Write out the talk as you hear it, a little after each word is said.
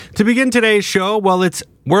To begin today's show, well, it's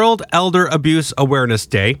World Elder Abuse Awareness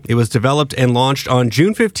Day. It was developed and launched on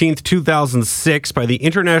June 15th, 2006 by the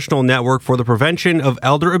International Network for the Prevention of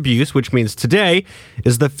Elder Abuse, which means today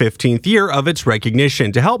is the 15th year of its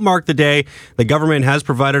recognition. To help mark the day, the government has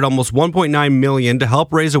provided almost $1.9 million to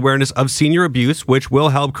help raise awareness of senior abuse, which will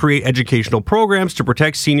help create educational programs to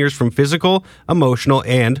protect seniors from physical, emotional,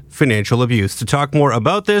 and financial abuse. To talk more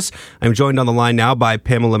about this, I'm joined on the line now by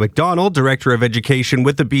Pamela McDonald, Director of Education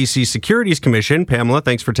with the BC Securities Commission. Pamela,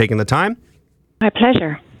 thanks for taking the time. My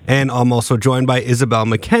pleasure. And I'm also joined by Isabel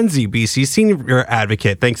McKenzie, BC Senior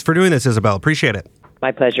Advocate. Thanks for doing this, Isabel. Appreciate it.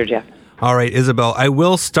 My pleasure, Jeff. All right, Isabel, I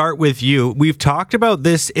will start with you. We've talked about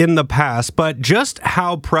this in the past, but just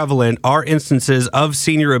how prevalent are instances of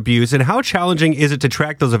senior abuse and how challenging is it to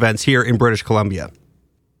track those events here in British Columbia?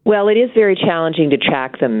 Well, it is very challenging to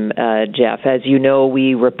track them, Jeff. As you know,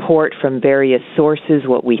 we report from various sources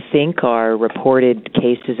what we think are reported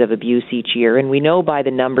cases of abuse each year, and we know by the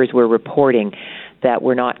numbers we're reporting that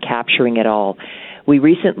we're not capturing it all. We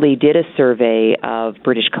recently did a survey of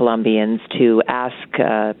British Columbians to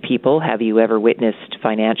ask people, have you ever witnessed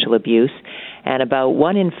financial abuse? And about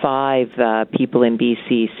 1 in 5 people in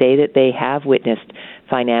BC say that they have witnessed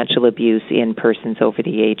financial abuse in persons over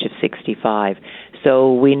the age of 65.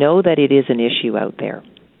 So we know that it is an issue out there.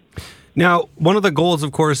 Now, one of the goals,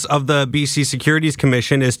 of course, of the BC Securities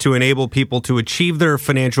Commission is to enable people to achieve their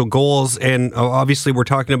financial goals. And obviously, we're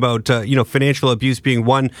talking about, financial abuse being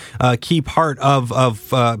one key part of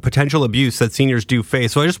potential abuse that seniors do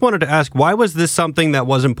face. So I just wanted to ask, why was this something that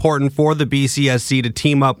was important for the BCSC to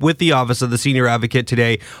team up with the Office of the Senior Advocate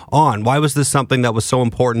today on? Why was this something that was so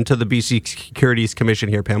important to the BC Securities Commission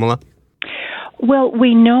here, Pamela? Well,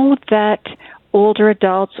 we know that older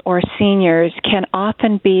adults or seniors can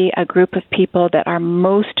often be a group of people that are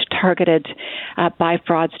most targeted by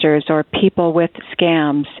fraudsters or people with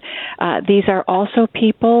scams. These are also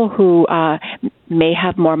people who may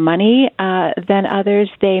have more money than others.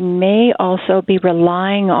 They may also be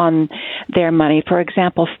relying on their money, for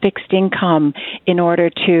example, fixed income, in order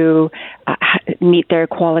to meet their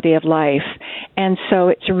quality of life. And so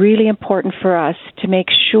it's really important for us to make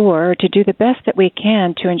sure, to do the best that we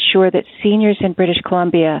can to ensure that seniors in British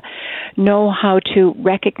Columbia know how to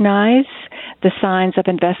recognize the signs of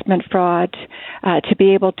investment fraud, to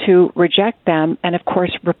be able to reject them, and of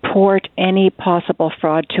course report any possible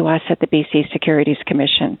fraud to us at the BC Securities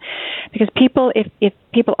Commission. Because people, if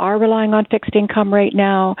people are relying on fixed income right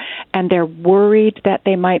now and they're worried that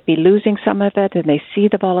they might be losing some of it and they see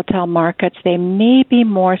the volatile markets, they may be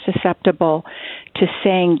more susceptible to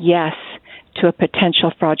saying yes to a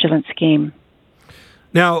potential fraudulent scheme.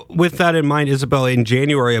 Now, with that in mind, Isabel, in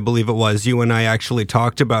January, I believe it was, you and I actually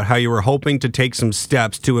talked about how you were hoping to take some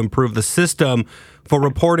steps to improve the system for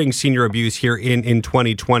reporting senior abuse here in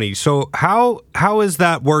 2020. So how is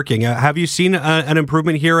that working? Have you seen an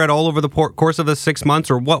improvement here at all over the course of the 6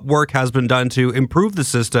 months, or what work has been done to improve the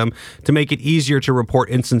system to make it easier to report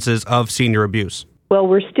instances of senior abuse? Well,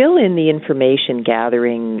 we're still in the information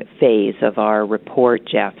gathering phase of our report,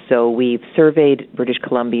 Jeff. So we've surveyed British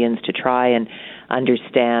Columbians to try and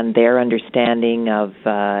understand their understanding of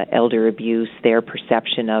elder abuse, their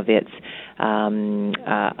perception of its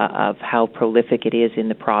of how prolific it is in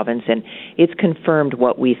the province, and it's confirmed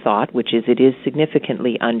what we thought, which is it is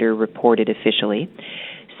significantly underreported officially.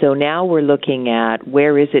 So now we're looking at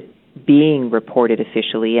where is it being reported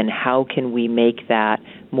officially and how can we make that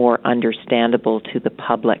more understandable to the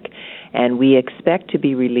public. And we expect to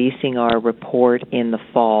be releasing our report in the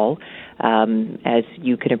fall. As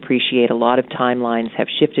you can appreciate, a lot of timelines have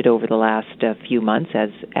shifted over the last few months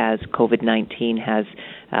as COVID-19 has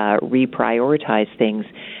reprioritized things.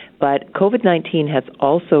 But COVID-19 has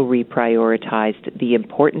also reprioritized the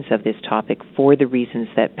importance of this topic for the reasons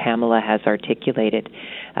that Pamela has articulated.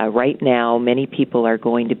 Right now, many people are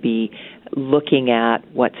going to be looking at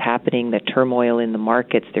what's happening, the turmoil in the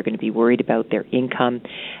markets. They're going to be worried about their income.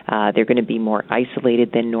 They're going to be more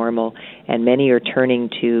isolated than normal. And many are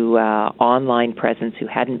turning to online presence who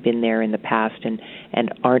hadn't been there in the past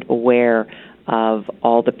and aren't aware of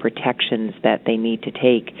all the protections that they need to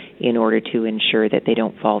take in order to ensure that they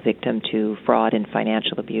don't fall victim to fraud and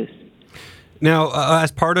financial abuse. Now,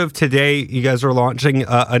 as part of today, you guys are launching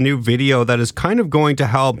a new video that is kind of going to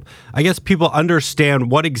help, I guess, people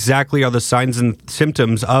understand what exactly are the signs and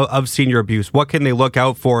symptoms of senior abuse. What can they look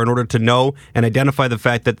out for in order to know and identify the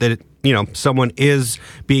fact that someone is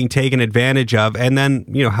being taken advantage of, and then,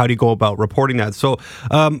 how do you go about reporting that? So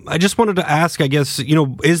I just wanted to ask, I guess,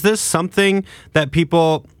 is this something that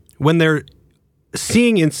people, when they're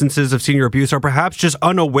seeing instances of senior abuse are perhaps just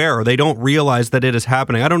unaware. They don't realize that it is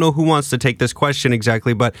happening. I don't know who wants to take this question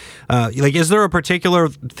exactly, but is there a particular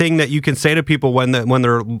thing that you can say to people when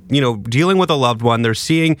they're dealing with a loved one, they're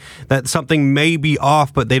seeing that something may be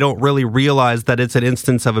off, but they don't really realize that it's an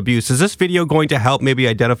instance of abuse? Is this video going to help maybe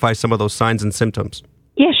identify some of those signs and symptoms?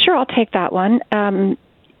 Yeah, sure. I'll take that one.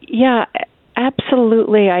 Yeah,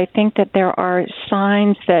 absolutely. I think that there are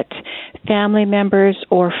signs that family members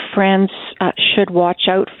or friends should watch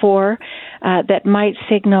out for that might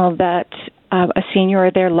signal that a senior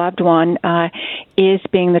or their loved one is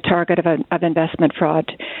being the target of investment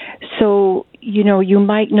fraud. So, you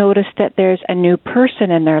might notice that there's a new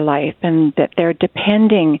person in their life and that they're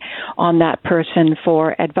depending on that person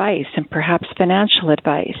for advice and perhaps financial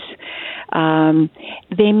advice.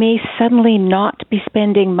 They may suddenly not be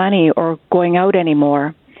spending money or going out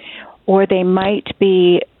anymore, or they might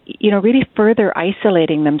be, really further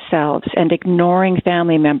isolating themselves and ignoring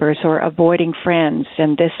family members or avoiding friends.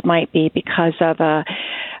 And this might be because of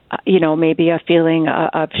maybe a feeling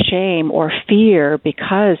of shame or fear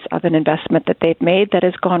because of an investment that they've made that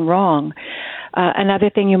has gone wrong. Another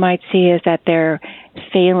thing you might see is that they're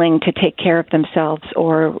failing to take care of themselves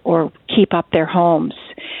or keep up their homes.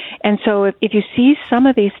 And so if you see some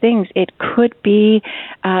of these things, it could be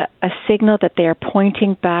a signal that they are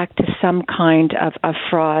pointing back to some kind of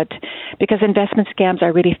fraud, because investment scams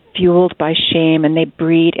are really fueled by shame and they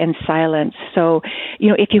breed in silence. So,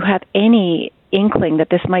 if you have any inkling that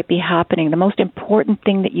this might be happening, the most important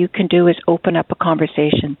thing that you can do is open up a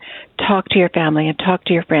conversation, talk to your family and talk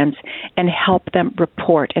to your friends, and help them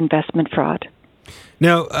report investment fraud.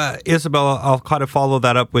 Now, Isabella, I'll kind of follow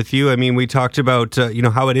that up with you. I mean, we talked about,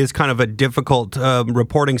 how it is kind of a difficult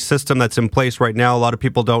reporting system that's in place right now. A lot of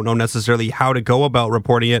people don't know necessarily how to go about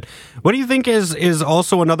reporting it. What do you think is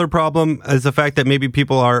also another problem, is the fact that maybe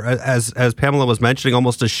people are, as Pamela was mentioning,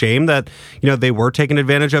 almost ashamed that, they were taken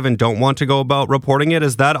advantage of and don't want to go about reporting it?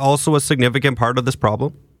 Is that also a significant part of this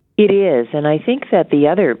problem? It is, and I think that the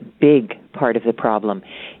other big part of the problem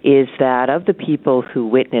is that of the people who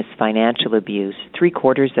witness financial abuse,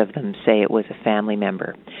 3/4 of them say it was a family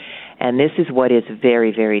member. And this is what is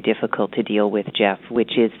very, very difficult to deal with, Jeff,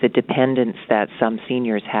 which is the dependence that some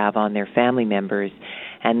seniors have on their family members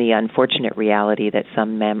and the unfortunate reality that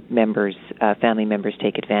some family members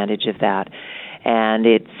take advantage of that. And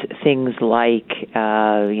it's things like,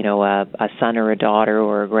 a son or a daughter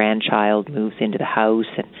or a grandchild moves into the house,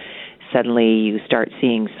 and suddenly you start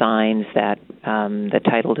seeing signs that the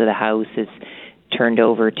title to the house is turned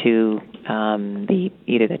over to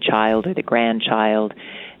either the child or the grandchild.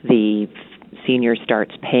 The senior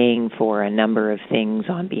starts paying for a number of things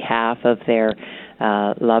on behalf of their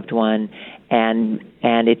loved one, and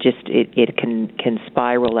it can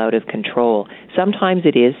spiral out of control. Sometimes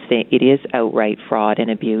it is outright fraud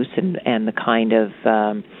and abuse and the kind of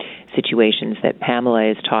situations that Pamela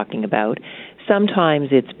is talking about. Sometimes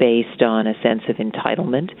it's based on a sense of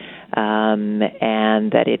entitlement,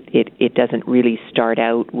 and that it doesn't really start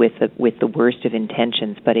out with the worst of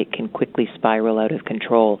intentions, but it can quickly spiral out of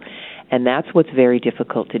control, and that's what's very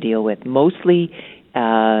difficult to deal with. Mostly,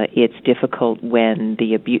 it's difficult when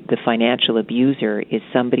the financial abuser is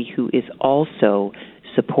somebody who is also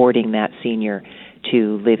supporting that senior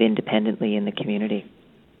to live independently in the community.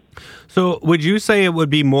 So would you say it would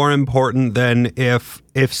be more important than if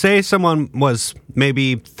say someone was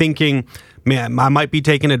maybe thinking, man, I might be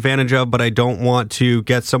taken advantage of, but I don't want to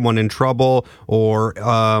get someone in trouble, or,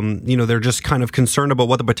 they're just kind of concerned about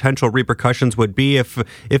what the potential repercussions would be if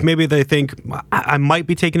maybe they think I might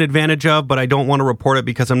be taken advantage of, but I don't want to report it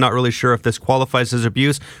because I'm not really sure if this qualifies as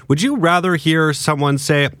abuse. Would you rather hear someone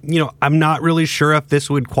say, I'm not really sure if this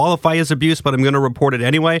would qualify as abuse, but I'm going to report it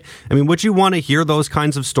anyway? I mean, would you want to hear those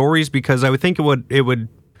kinds of stories? Because I would think it would,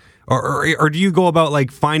 or do you go about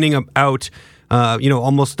like finding out,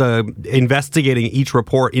 almost investigating each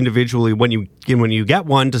report individually when you get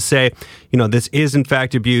one to say, this is in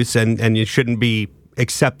fact abuse and you shouldn't be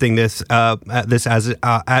accepting this as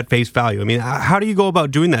at face value? I mean, how do you go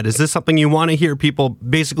about doing that? Is this something you want to hear people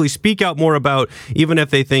basically speak out more about, even if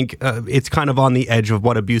they think it's kind of on the edge of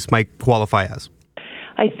what abuse might qualify as?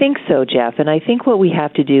 I think so, Jeff, and I think what we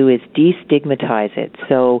have to do is destigmatize it.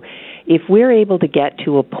 So if we're able to get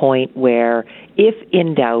to a point where, if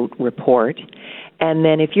in doubt, report, and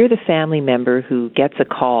then if you're the family member who gets a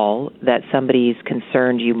call that somebody's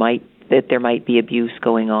concerned that there might be abuse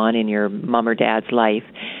going on in your mom or dad's life,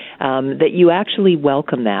 that you actually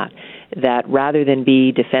welcome that. that rather than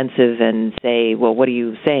be defensive and say, well, what are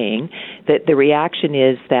you saying, that the reaction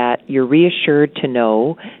is that you're reassured to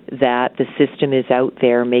know that the system is out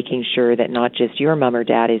there making sure that not just your mom or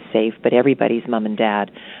dad is safe, but everybody's mom and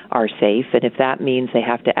dad are safe. And if that means they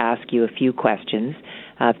have to ask you a few questions,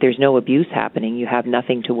 if there's no abuse happening, you have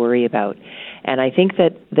nothing to worry about. And I think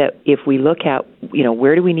that if we look at,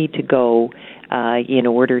 where do we need to go in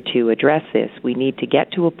order to address this, we need to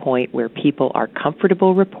get to a point where people are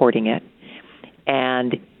comfortable reporting it.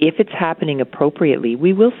 And if it's happening appropriately,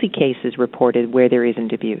 we will see cases reported where there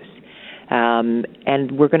isn't abuse.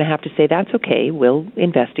 And we're going to have to say, that's okay, we'll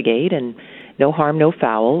investigate, and no harm, no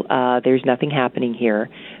foul. There's nothing happening here.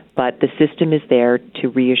 But the system is there to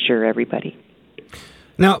reassure everybody.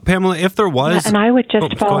 Now, Pamela, if there was... And I would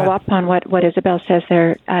just follow up on what Isabel says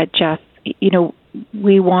there, Jeff.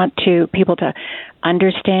 We want people to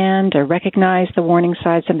understand or recognize the warning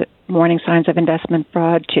signs of investment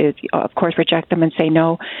fraud, to, of course, reject them and say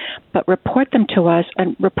no, but report them to us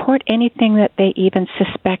and report anything that they even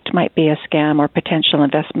suspect might be a scam or potential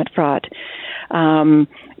investment fraud.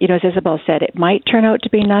 As Isabel said, it might turn out to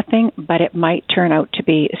be nothing, but it might turn out to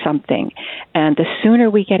be something. And the sooner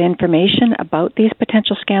we get information about these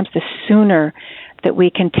potential scams, the sooner that we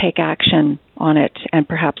can take action on it and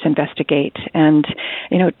perhaps investigate and,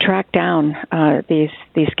 track down these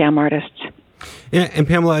scam artists. Yeah, and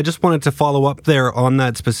Pamela, I just wanted to follow up there on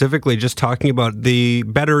that specifically, just talking about the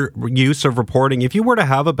better use of reporting. If you were to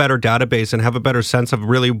have a better database and have a better sense of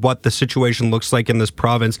really what the situation looks like in this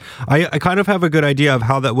province, I kind of have a good idea of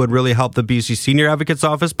how that would really help the BC Senior Advocate's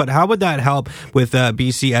Office, but how would that help with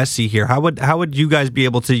BCSC here? How would you guys be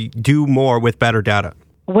able to do more with better data?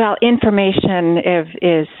 Well, information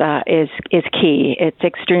is key. It's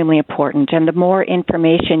extremely important, and the more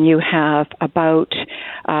information you have about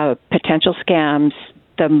potential scams,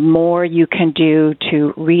 the more you can do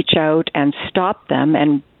to reach out and stop them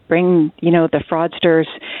and bring the fraudsters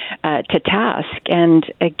to task. And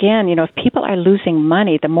again, if people are losing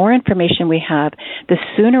money, the more information we have, the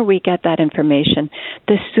sooner we get that information,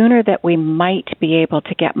 the sooner that we might be able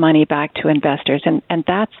to get money back to investors, and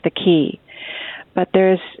that's the key. But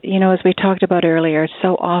there's, as we talked about earlier,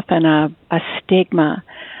 so often a stigma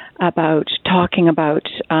about talking about,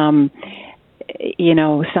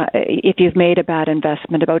 if you've made a bad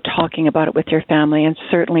investment, about talking about it with your family and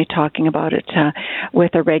certainly talking about it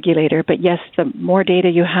with a regulator. But yes, the more data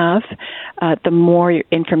you have, the more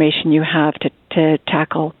information you have to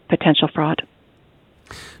tackle potential fraud.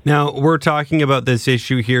 Now, we're talking about this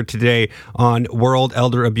issue here today on World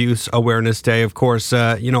Elder Abuse Awareness Day. Of course,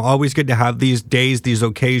 always good to have these days, these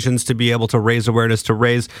occasions to be able to raise awareness, to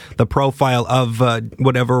raise the profile of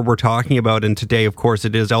whatever we're talking about. And today, of course,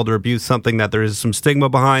 it is elder abuse, something that there is some stigma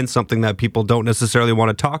behind, something that people don't necessarily want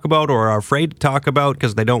to talk about or are afraid to talk about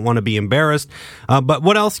because they don't want to be embarrassed. But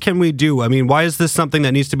what else can we do? I mean, why is this something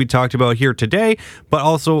that needs to be talked about here today, but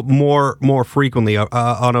also more frequently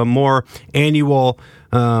on a more annual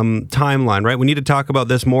timeline, right? We need to talk about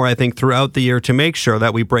this more, I think, throughout the year to make sure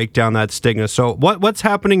that we break down that stigma. So what's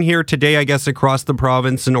happening here today, I guess, across the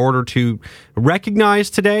province in order to recognize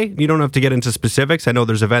today? You don't have to get into specifics. I know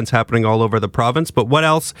there's events happening all over the province, but what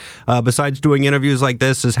else, besides doing interviews like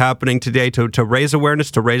this, is happening today to raise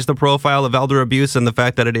awareness, to raise the profile of elder abuse and the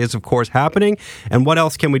fact that it is, of course, happening? And what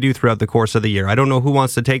else can we do throughout the course of the year? I don't know who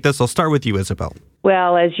wants to take this. I'll start with you, Isabel.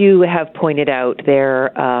 Well, as you have pointed out, there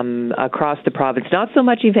across the province, not so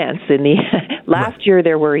much events. In the last year,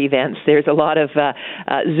 there were events. There's a lot of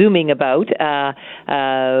zooming about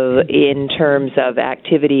in terms of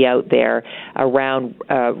activity out there around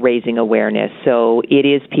raising awareness. So it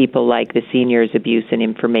is people like the Seniors Abuse and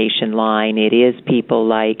Information Line. It is people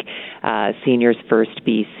like Seniors First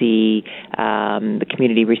BC, the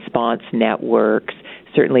Community Response Networks,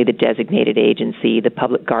 certainly the designated agency, the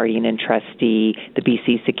public guardian and trustee, the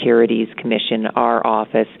BC Securities Commission, our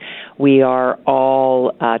office. We are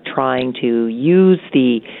all trying to use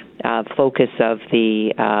the focus of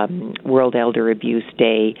the World Elder Abuse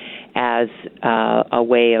Day as a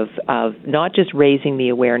way of not just raising the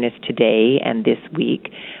awareness today and this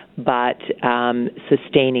week, but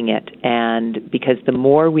sustaining it. And because the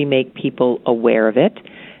more we make people aware of it,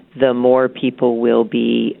 the more people will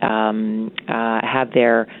be have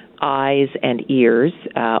their eyes and ears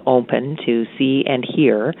open to see and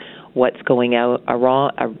hear what's going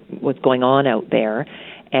on out there.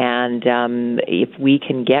 And if we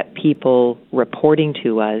can get people reporting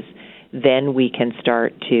to us, then we can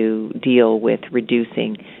start to deal with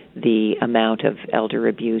reducing the amount of elder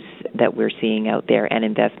abuse that we're seeing out there and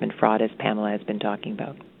investment fraud, as Pamela has been talking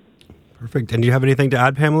about. Perfect. And do you have anything to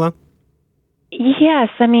add, Pamela? Yes,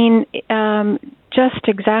 I mean, just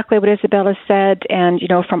exactly what Isabella said. And,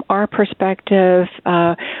 from our perspective,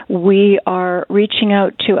 we are reaching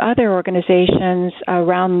out to other organizations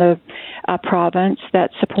around the province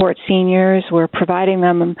that support seniors. We're providing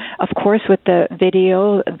them, of course, with the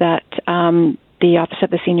video that the Office of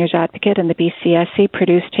the Seniors Advocate and the BCSC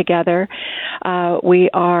produced together. We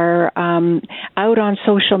are out on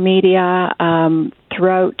social media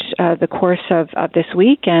throughout the course of this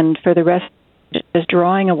week, and for the rest is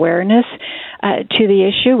drawing awareness to the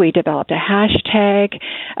issue. We developed a hashtag,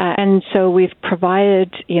 and so we've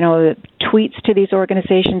provided, tweets to these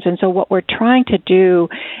organizations. And so what we're trying to do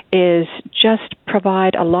is just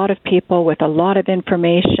provide a lot of people with a lot of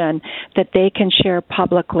information that they can share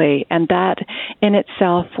publicly, and that in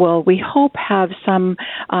itself will, we hope, have some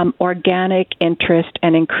organic interest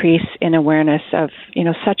and increase in awareness of,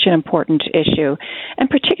 such an important issue. And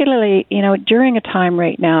particularly, during a time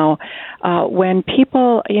right now when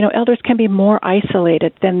people, elders can be more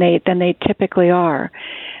isolated than they typically are.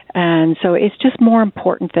 And so it's just more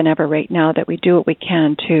important than ever right now that we do what we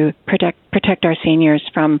can to protect our seniors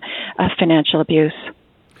from financial abuse.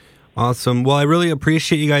 Awesome. Well, I really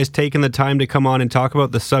appreciate you guys taking the time to come on and talk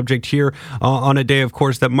about the subject here on a day, of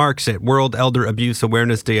course, that marks it, World Elder Abuse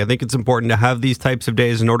Awareness Day. I think it's important to have these types of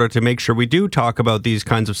days in order to make sure we do talk about these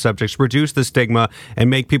kinds of subjects, reduce the stigma, and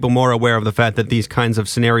make people more aware of the fact that these kinds of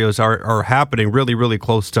scenarios are happening really, really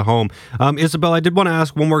close to home. Isabel, I did want to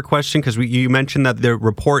ask one more question, because you mentioned that the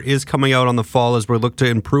report is coming out on the fall as we look to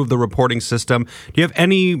improve the reporting system. Do you have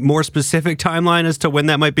any more specific timeline as to when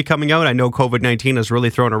that might be coming out? I know COVID-19 has really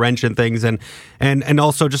thrown a wrench in things, and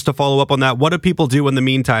also just to follow up on that, what do people do in the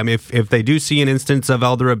meantime if they do see an instance of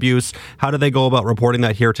elder abuse? How do they go about reporting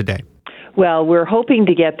that here today? Well, we're hoping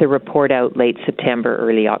to get the report out late September,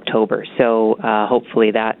 early October. So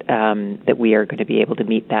hopefully that we are going to be able to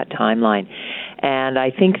meet that timeline. And I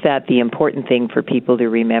think that the important thing for people to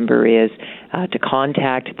remember is to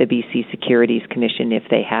contact the BC Securities Commission if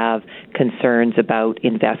they have concerns about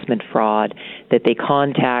investment fraud, that they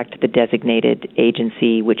contact the designated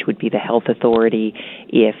agency, which would be the Health Authority,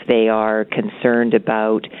 if they are concerned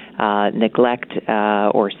about neglect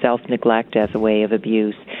or self-neglect as a way of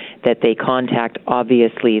abuse, that they contact,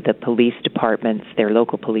 obviously, the police departments, their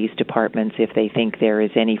local police departments, if they think there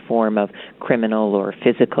is any form of criminal or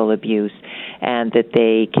physical abuse, and that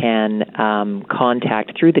they can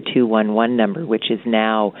contact through the 211 number, which is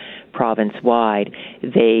now province-wide.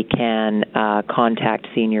 They can contact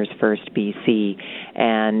Seniors First BC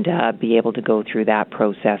and be able to go through that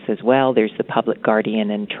process as well. There's the public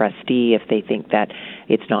guardian and trustee if they think that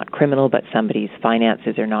it's not criminal, but somebody's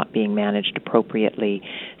finances are not being managed appropriately.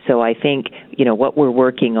 So I think, what we're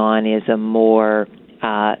working on is a more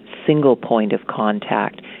single point of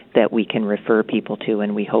contact that we can refer people to,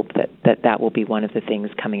 and we hope that will be one of the things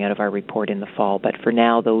coming out of our report in the fall. But for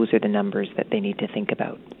now, those are the numbers that they need to think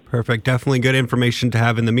about. Perfect. Definitely good information to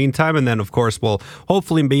have in the meantime. And then, of course, we'll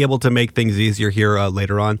hopefully be able to make things easier here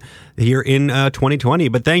later on here in 2020.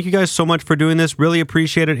 But thank you guys so much for doing this. Really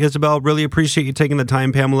appreciate it, Isabel. Really appreciate you taking the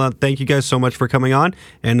time, Pamela. Thank you guys so much for coming on.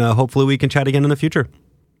 And hopefully we can chat again in the future.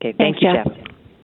 Okay. Thank you, Jeff.